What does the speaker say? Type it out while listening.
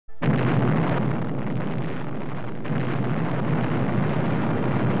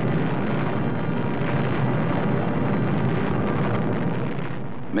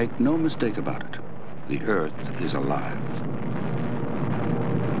Make no mistake about it, the Earth is alive.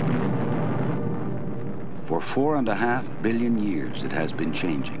 For 4.5 billion years it has been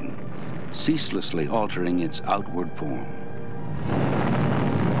changing, ceaselessly altering its outward form.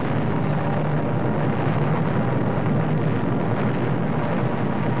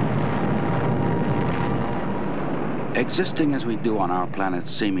 Existing as we do on our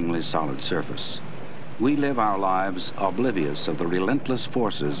planet's seemingly solid surface, we live our lives oblivious of the relentless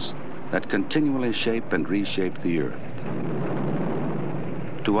forces that continually shape and reshape the Earth.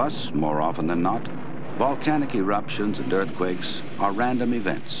 To us, more often than not, volcanic eruptions and earthquakes are random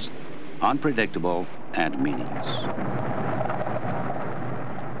events, unpredictable and meaningless.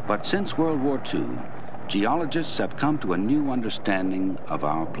 But since World War II, geologists have come to a new understanding of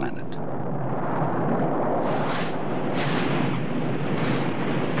our planet.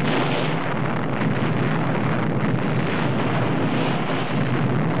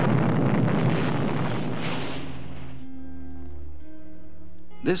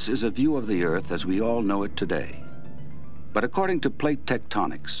 This is a view of the Earth as we all know it today. But according to plate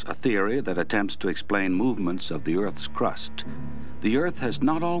tectonics, a theory that attempts to explain movements of the Earth's crust, the Earth has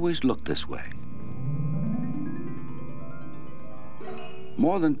not always looked this way.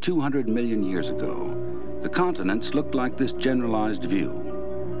 More than 200 million years ago, the continents looked like this generalized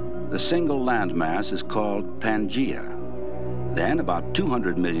view. The single landmass is called Pangaea. Then, about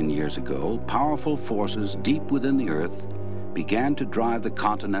 200 million years ago, powerful forces deep within the Earth began to drive the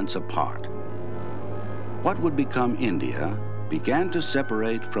continents apart. What would become India began to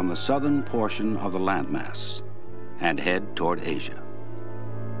separate from the southern portion of the landmass and head toward Asia.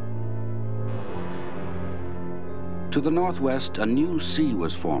 To the northwest, a new sea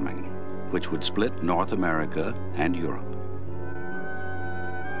was forming, which would split North America and Europe.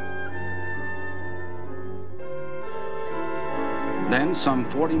 Then, some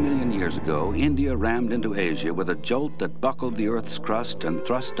 40 million years ago, India rammed into Asia with a jolt that buckled the Earth's crust and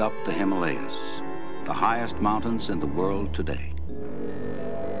thrust up the Himalayas, the highest mountains in the world today.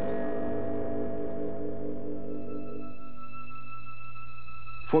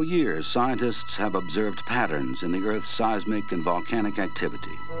 For years, scientists have observed patterns in the Earth's seismic and volcanic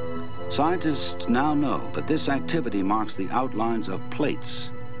activity. Scientists now know that this activity marks the outlines of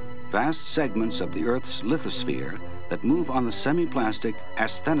plates, vast segments of the Earth's lithosphere that move on the semi-plastic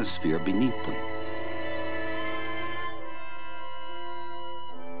asthenosphere beneath them.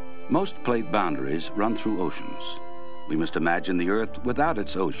 Most plate boundaries run through oceans. We must imagine the Earth without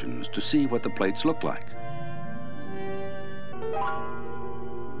its oceans to see what the plates look like.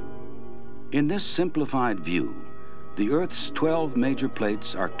 In this simplified view, the Earth's 12 major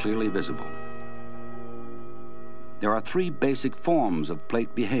plates are clearly visible. There are 3 basic forms of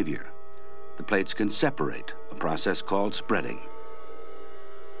plate behavior. The plates can separate, a process called spreading.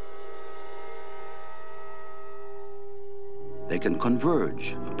 They can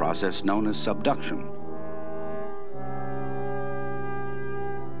converge, a process known as subduction.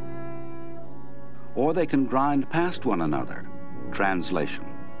 Or they can grind past one another, translation.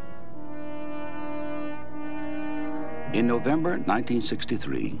 In November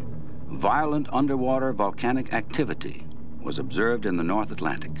 1963, violent underwater volcanic activity was observed in the North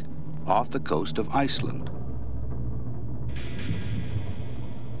Atlantic, off the coast of Iceland.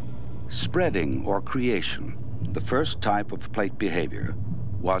 Spreading or creation, the first type of plate behavior,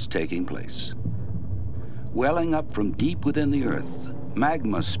 was taking place. Welling up from deep within the Earth,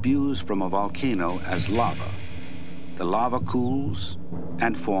 magma spews from a volcano as lava. The lava cools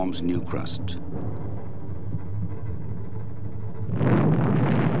and forms new crust.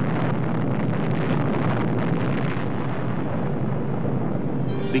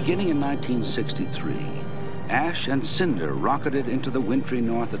 Beginning in 1963, ash and cinder rocketed into the wintry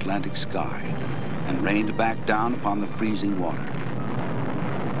North Atlantic sky and rained back down upon the freezing water.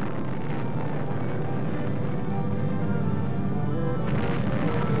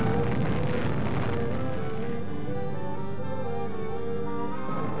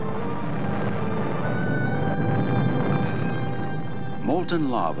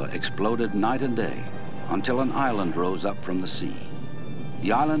 Molten lava exploded night and day until an island rose up from the sea.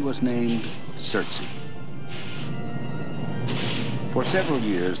 The island was named Surtsey. For several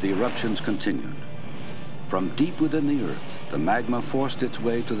years, the eruptions continued. From deep within the Earth, the magma forced its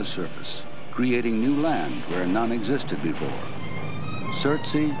way to the surface, creating new land where none existed before.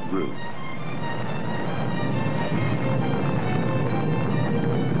 Surtsey grew.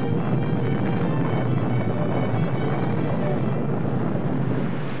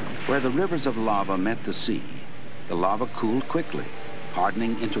 Where the rivers of lava met the sea, the lava cooled quickly,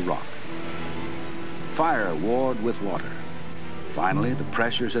 hardening into rock. Fire warred with water. Finally, the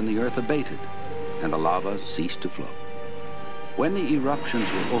pressures in the earth abated, and the lava ceased to flow. When the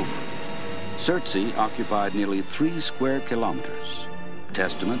eruptions were over, Surtsey occupied nearly 3 square kilometers,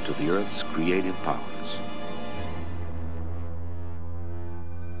 testament to the Earth's creative powers.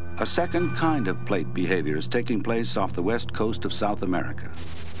 A second kind of plate behavior is taking place off the west coast of South America.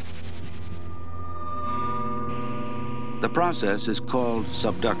 The process is called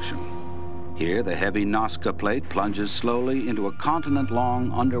subduction. Here, the heavy Nazca plate plunges slowly into a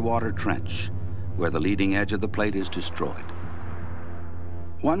continent-long underwater trench, where the leading edge of the plate is destroyed.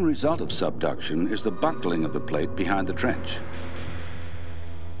 One result of subduction is the buckling of the plate behind the trench.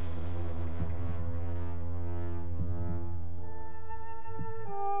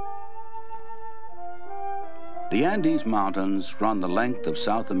 The Andes Mountains run the length of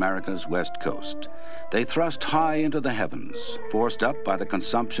South America's west coast. They thrust high into the heavens, forced up by the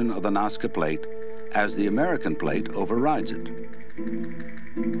consumption of the Nazca plate as the American plate overrides it.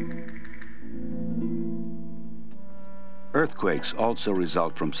 Earthquakes also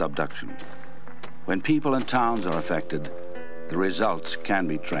result from subduction. When people and towns are affected, the results can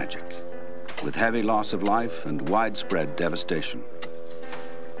be tragic, with heavy loss of life and widespread devastation.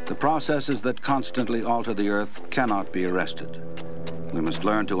 The processes that constantly alter the Earth cannot be arrested. We must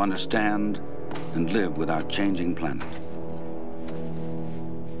learn to understand and live with our changing planet.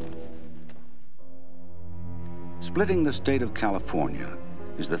 Splitting the state of California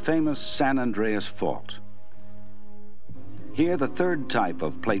is the famous San Andreas Fault. Here, the third type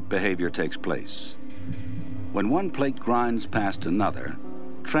of plate behavior takes place. When one plate grinds past another,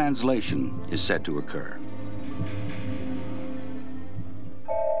 translation is said to occur.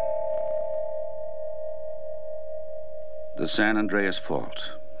 The San Andreas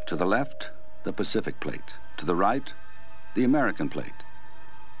Fault. To the left, the Pacific plate. To the right, the American plate.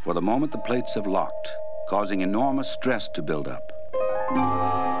 For the moment, the plates have locked, causing enormous stress to build up.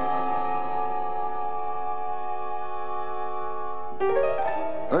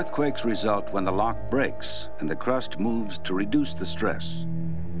 Earthquakes result when the lock breaks and the crust moves to reduce the stress.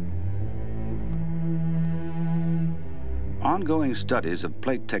 Ongoing studies of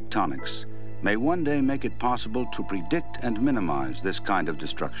plate tectonics may one day make it possible to predict and minimize this kind of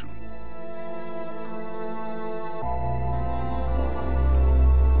destruction.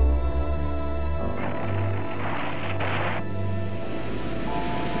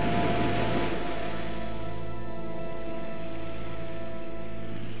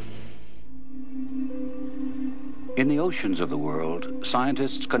 In the oceans of the world,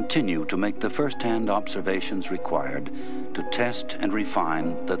 scientists continue to make the first-hand observations required to test and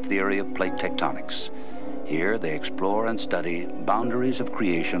refine the theory of plate tectonics. Here, they explore and study boundaries of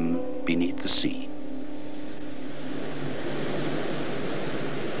creation beneath the sea.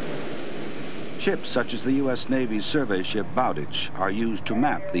 Ships such as the U.S. Navy's survey ship Bowditch are used to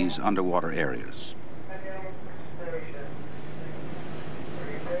map these underwater areas.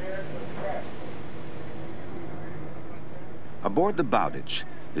 Aboard the Bowditch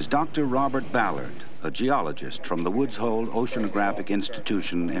is Dr. Robert Ballard, a geologist from the Woods Hole Oceanographic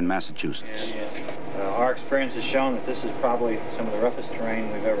Institution in Massachusetts. Our experience has shown that this is probably some of the roughest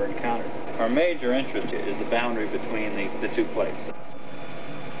terrain we've ever encountered. Our major interest is the boundary between the two plates.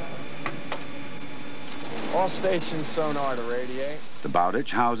 All stations sonar to radiate. The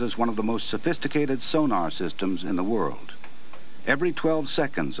Bowditch houses one of the most sophisticated sonar systems in the world. Every 12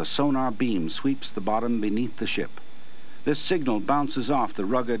 seconds, a sonar beam sweeps the bottom beneath the ship. This signal bounces off the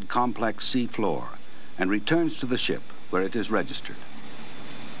rugged, complex sea floor and returns to the ship, where it is registered.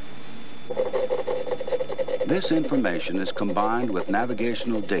 This information is combined with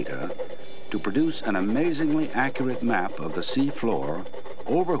navigational data to produce an amazingly accurate map of the sea floor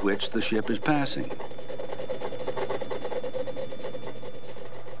over which the ship is passing.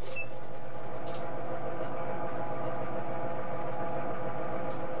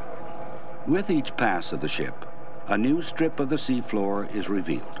 With each pass of the ship, a new strip of the seafloor is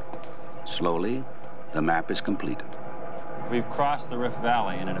revealed. Slowly, the map is completed. We've crossed the Rift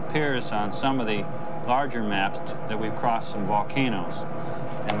Valley, and it appears on some of the larger maps that we've crossed some volcanoes.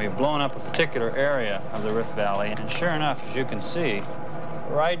 And we've blown up a particular area of the Rift Valley, and sure enough, as you can see,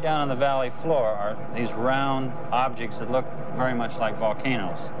 right down on the valley floor are these round objects that look very much like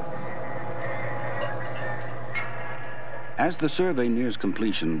volcanoes. As the survey nears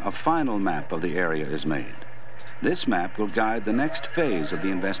completion, a final map of the area is made. This map will guide the next phase of the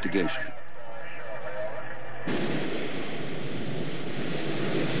investigation.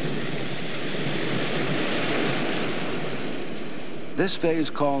 This phase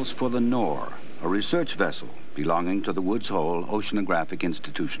calls for the NOR, a research vessel belonging to the Woods Hole Oceanographic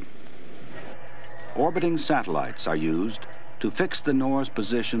Institution. Orbiting satellites are used to fix the Nor's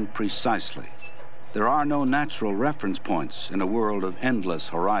position precisely. There are no natural reference points in a world of endless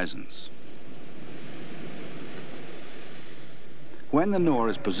horizons. When the Nor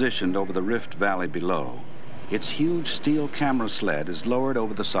is positioned over the Rift Valley below, its huge steel camera sled is lowered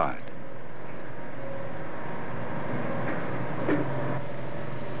over the side.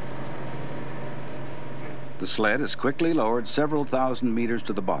 The sled is quickly lowered several thousand meters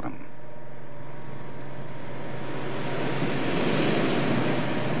to the bottom.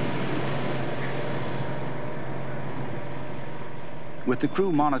 With the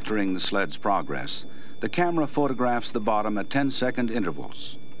crew monitoring the sled's progress, the camera photographs the bottom at 10-second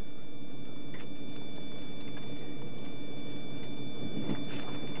intervals.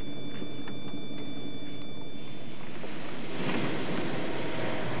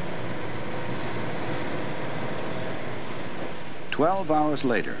 "12 hours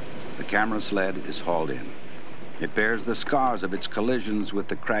later, the camera sled is hauled in. It bears the scars of its collisions with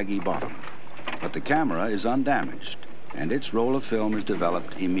the craggy bottom, but the camera is undamaged, and its roll of film is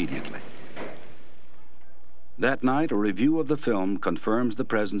developed immediately. That night, a review of the film confirms the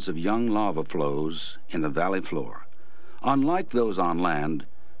presence of young lava flows in the valley floor. Unlike those on land,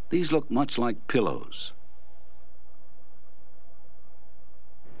 these look much like pillows.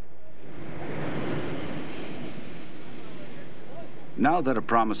 Now that a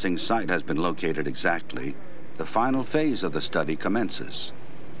promising site has been located exactly, the final phase of the study commences.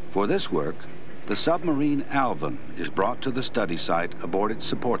 For this work, the submarine Alvin is brought to the study site aboard its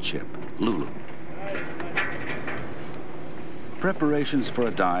support ship, Lulu. Preparations for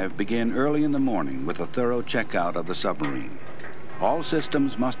a dive begin early in the morning with a thorough checkout of the submarine. All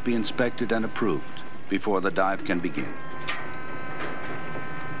systems must be inspected and approved before the dive can begin.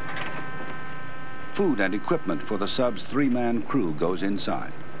 Food and equipment for the sub's 3-man crew goes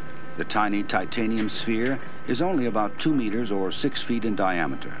inside. The tiny titanium sphere is only about 2 meters or 6 feet in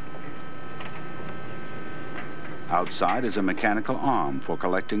diameter. Outside is a mechanical arm for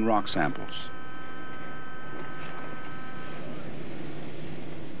collecting rock samples.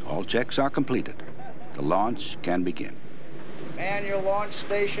 All checks are completed. The launch can begin. Man your launch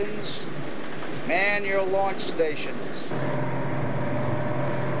stations. Man your launch stations.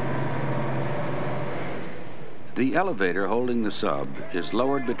 The elevator holding the sub is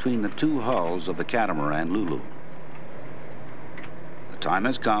lowered between the two hulls of the catamaran Lulu. The time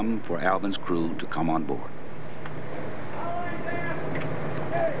has come for Alvin's crew to come on board.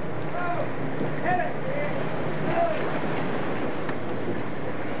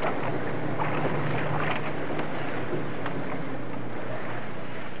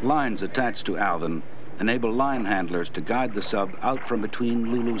 Lines attached to Alvin enable line handlers to guide the sub out from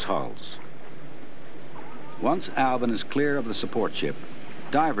between Lulu's hulls. Once Alvin is clear of the support ship,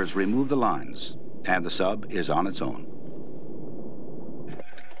 divers remove the lines, and the sub is on its own.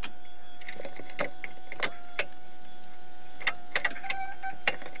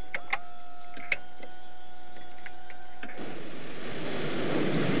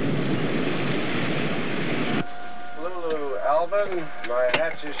 Lulu, Alvin, my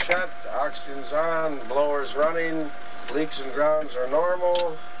hatch is shut, oxygen's on, blower's running, leaks and grounds are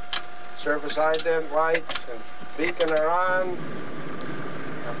normal. Surface ident lights and beacon are on.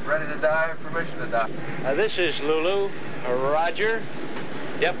 I'm ready to dive, permission to dive. This is Lulu, Roger.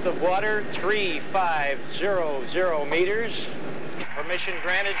 Depth of water, 3500 meters. Permission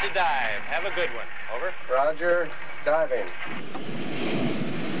granted to dive. Have a good one. Over. Roger, diving.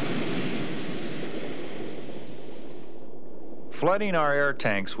 Flooding our air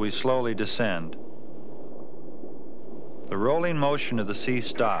tanks, we slowly descend. The rolling motion of the sea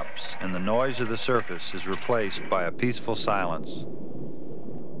stops, and the noise of the surface is replaced by a peaceful silence.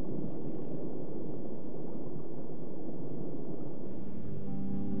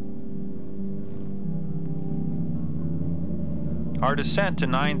 Our descent to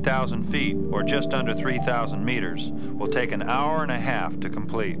 9,000 feet, or just under 3,000 meters, will take an hour and a half to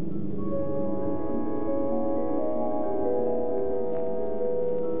complete.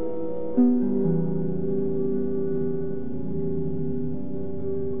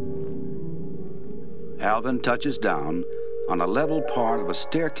 Alvin touches down on a level part of a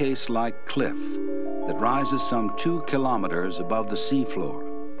staircase-like cliff that rises some 2 kilometers above the seafloor.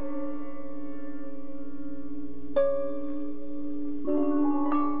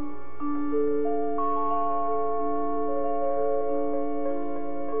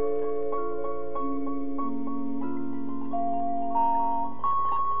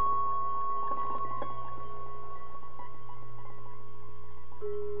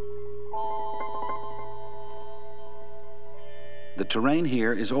 The terrain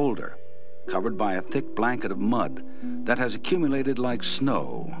here is older, covered by a thick blanket of mud that has accumulated like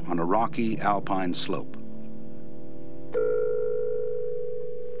snow on a rocky alpine slope.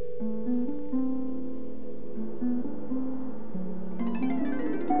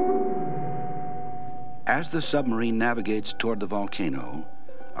 As the submarine navigates toward the volcano,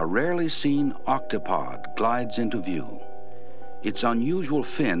 a rarely seen octopod glides into view. Its unusual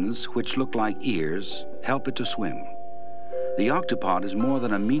fins, which look like ears, help it to swim. The octopod is more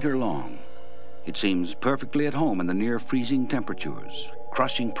than a meter long. It seems perfectly at home in the near freezing temperatures,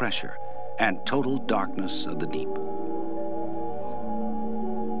 crushing pressure, and total darkness of the deep.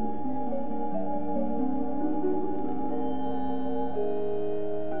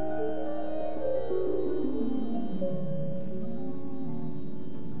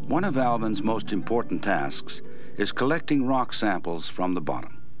 One of Alvin's most important tasks is collecting rock samples from the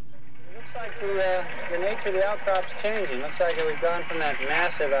bottom. It looks like the nature of the outcrop's changing. Looks like we've gone from that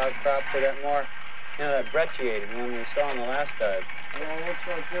massive outcrop to that more, that brecciated one we saw in the last dive. Yeah, looks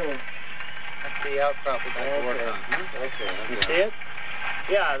like too. That's the outcrop we'd like to work on, huh? Okay. You see it?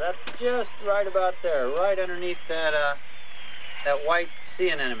 Yeah, that's just right about there, right underneath that that white sea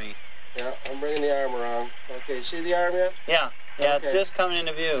anemone. Yeah, I'm bringing the arm around. Okay, see the arm yet? Yeah, Okay. It's just coming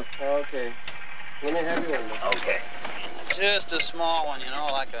into view. Okay. Let me have you in there. Okay. Just a small one,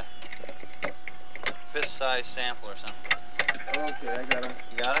 like a fist-sized sample or something. Okay, I got him.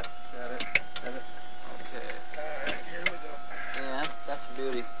 You got it? Got it. Got it. Okay. All right, here we go. Yeah, that's a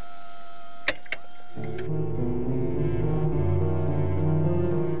beauty.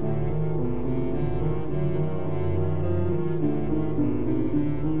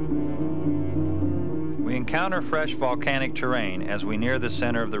 We encounter fresh volcanic terrain as we near the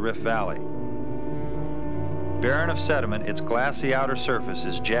center of the Rift Valley. Barren of sediment, its glassy outer surface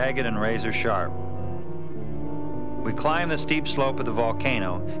is jagged and razor sharp. We climb the steep slope of the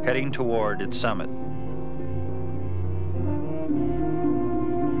volcano, heading toward its summit.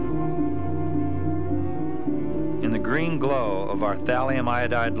 In the green glow of our thallium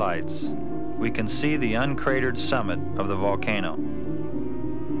iodide lights, we can see the uncratered summit of the volcano.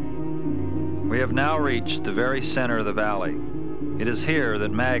 We have now reached the very center of the valley. It is here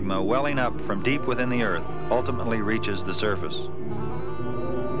that magma welling up from deep within the earth ultimately reaches the surface.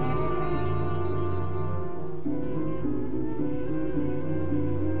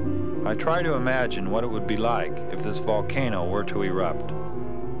 I try to imagine what it would be like if this volcano were to erupt.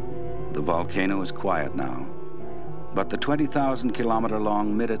 The volcano is quiet now, but the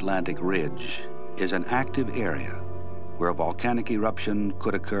 20,000-kilometer-long mid-Atlantic ridge is an active area where a volcanic eruption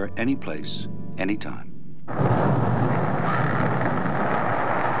could occur any place, anytime.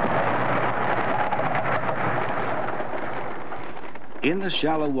 In the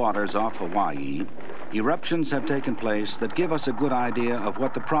shallow waters off Hawaii, eruptions have taken place that give us a good idea of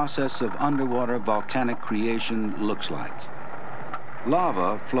what the process of underwater volcanic creation looks like.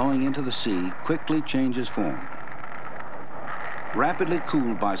 Lava flowing into the sea quickly changes form. Rapidly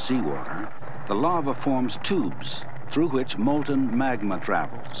cooled by seawater, the lava forms tubes through which molten magma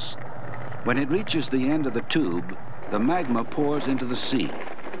travels. When it reaches the end of the tube, the magma pours into the sea,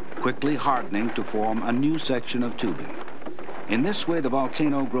 quickly hardening to form a new section of tubing. In this way, the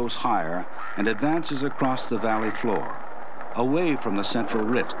volcano grows higher and advances across the valley floor, away from the central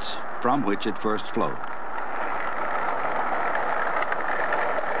rifts from which it first flowed.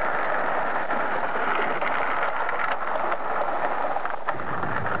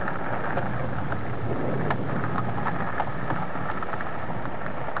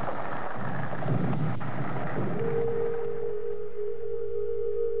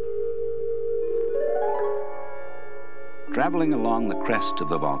 Traveling along the crest of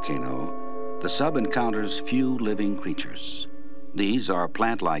the volcano, the sub encounters few living creatures. These are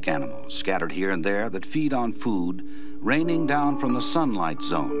plant-like animals scattered here and there that feed on food raining down from the sunlight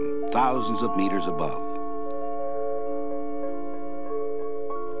zone thousands of meters above.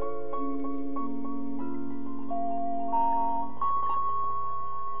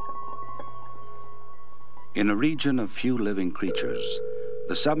 In a region of few living creatures,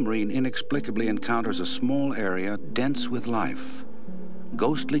 the submarine inexplicably encounters a small area dense with life.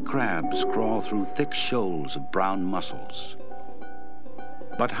 Ghostly crabs crawl through thick shoals of brown mussels.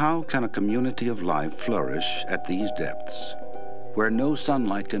 But how can a community of life flourish at these depths, where no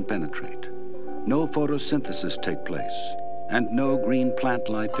sunlight can penetrate, no photosynthesis take place, and no green plant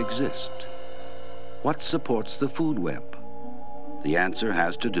life exist? What supports the food web? The answer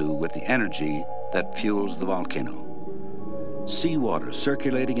has to do with the energy that fuels the volcano. Seawater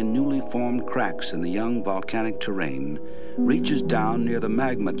circulating in newly formed cracks in the young volcanic terrain reaches down near the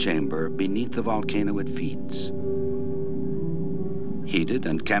magma chamber beneath the volcano it feeds. Heated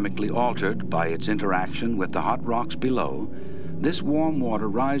and chemically altered by its interaction with the hot rocks below, this warm water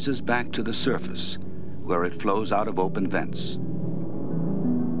rises back to the surface, where it flows out of open vents.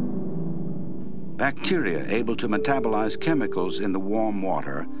 Bacteria able to metabolize chemicals in the warm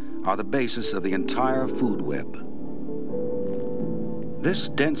water are the basis of the entire food web. This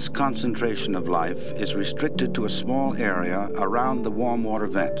dense concentration of life is restricted to a small area around the warm water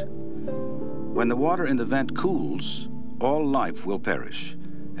vent. When the water in the vent cools, all life will perish,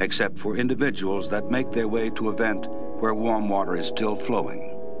 except for individuals that make their way to a vent where warm water is still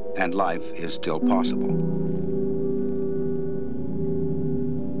flowing and life is still possible.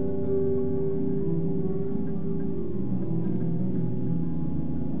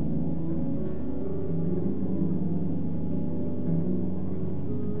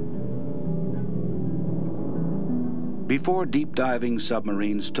 Before deep-diving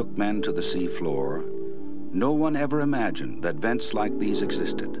submarines took men to the sea floor, no one ever imagined that vents like these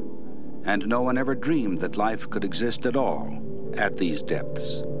existed, and no one ever dreamed that life could exist at all at these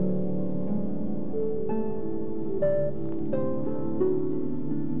depths.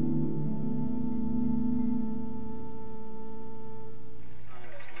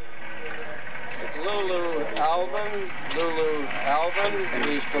 Lulu Alvin,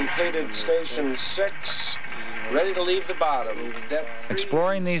 we've completed station 6. Ready to leave the bottom.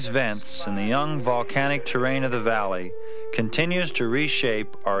 Exploring these vents in the young volcanic terrain of the valley continues to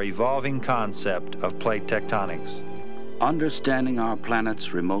reshape our evolving concept of plate tectonics. Understanding our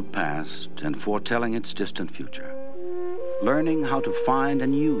planet's remote past and foretelling its distant future. Learning how to find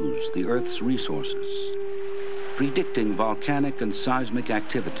and use the Earth's resources. Predicting volcanic and seismic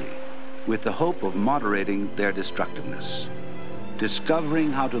activity with the hope of moderating their destructiveness.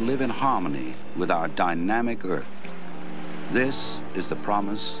 Discovering how to live in harmony with our dynamic Earth. This is the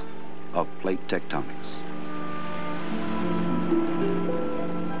promise of plate tectonics.